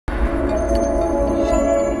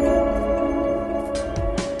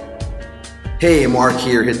Hey, Mark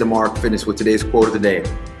here, Hit the Mark Fitness with today's quote of the day.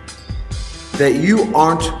 That you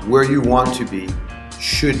aren't where you want to be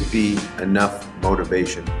should be enough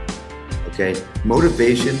motivation. Okay?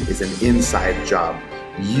 Motivation is an inside job.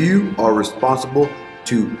 You are responsible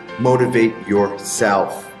to motivate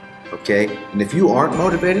yourself. Okay? And if you aren't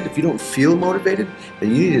motivated, if you don't feel motivated,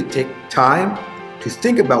 then you need to take time to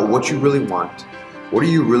think about what you really want. What are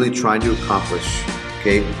you really trying to accomplish?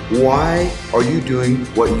 Okay? Why are you doing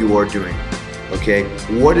what you are doing? Okay?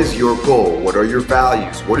 What is your goal? What are your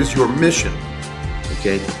values? What is your mission?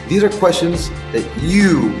 Okay? These are questions that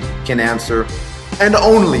you can answer, and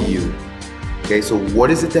only you. Okay? So what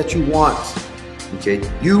is it that you want? Okay?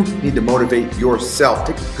 You need to motivate yourself.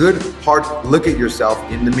 Take a good hard look at yourself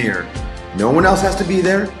in the mirror. No one else has to be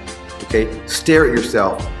there. Okay? Stare at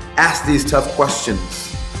yourself. Ask these tough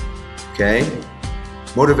questions. Okay?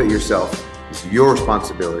 Motivate yourself. It's your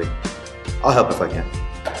responsibility. I'll help if I can.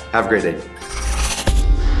 Have a great day.